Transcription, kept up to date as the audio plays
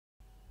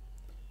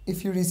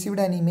If you received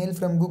an email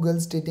from Google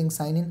stating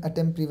sign in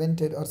attempt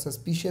prevented or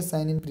suspicious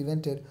sign in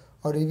prevented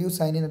or review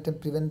sign in attempt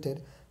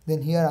prevented,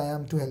 then here I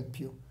am to help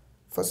you.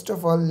 First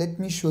of all, let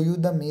me show you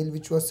the mail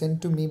which was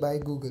sent to me by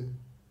Google.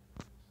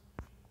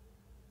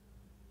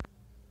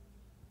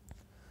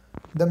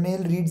 The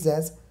mail reads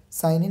as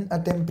sign in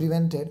attempt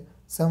prevented.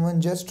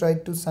 Someone just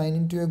tried to sign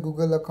into your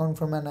Google account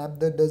from an app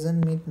that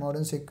doesn't meet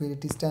modern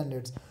security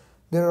standards.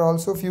 There are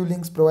also few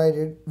links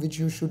provided which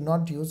you should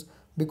not use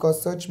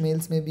because such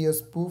mails may be a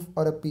spoof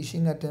or a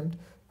phishing attempt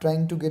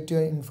trying to get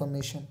your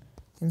information.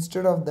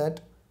 Instead of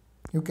that,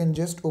 you can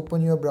just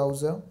open your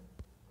browser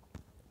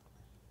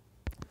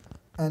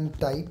and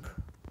type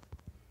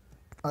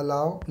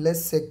allow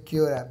less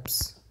secure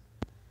apps.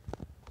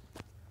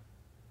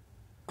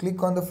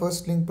 Click on the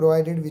first link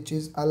provided, which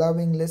is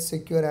allowing less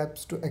secure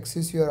apps to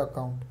access your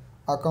account.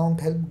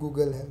 Account help,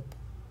 Google help.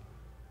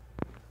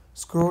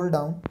 Scroll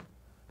down.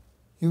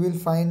 You will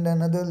find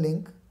another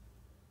link.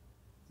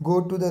 Go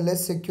to the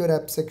less secure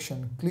app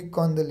section. Click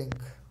on the link.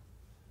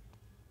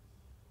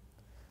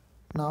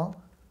 Now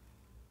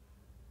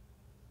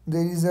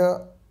there is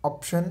a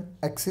option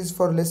access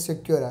for less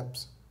secure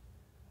apps.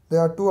 There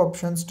are two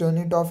options, turn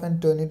it off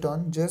and turn it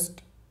on.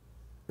 Just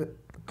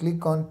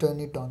click on turn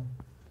it on.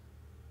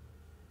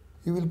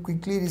 You will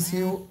quickly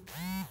receive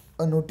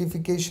a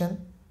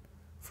notification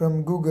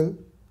from Google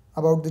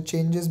about the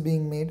changes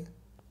being made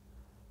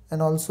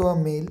and also a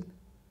mail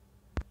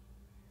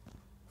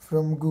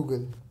from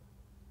Google.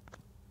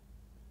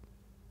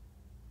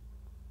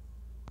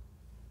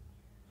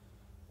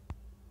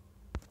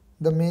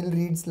 The mail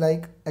reads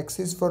like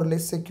access for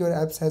less secure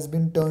apps has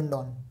been turned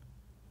on.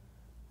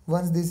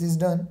 Once this is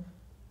done,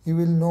 you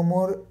will no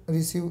more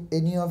receive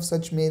any of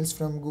such mails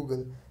from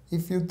Google.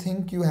 If you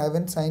think you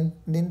haven't signed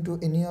into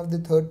any of the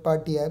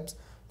third-party apps,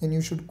 then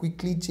you should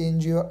quickly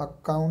change your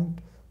account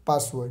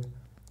password.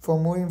 For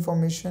more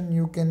information,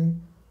 you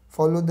can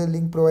follow the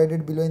link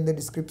provided below in the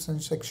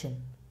description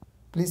section.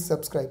 Please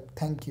subscribe.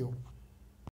 Thank you.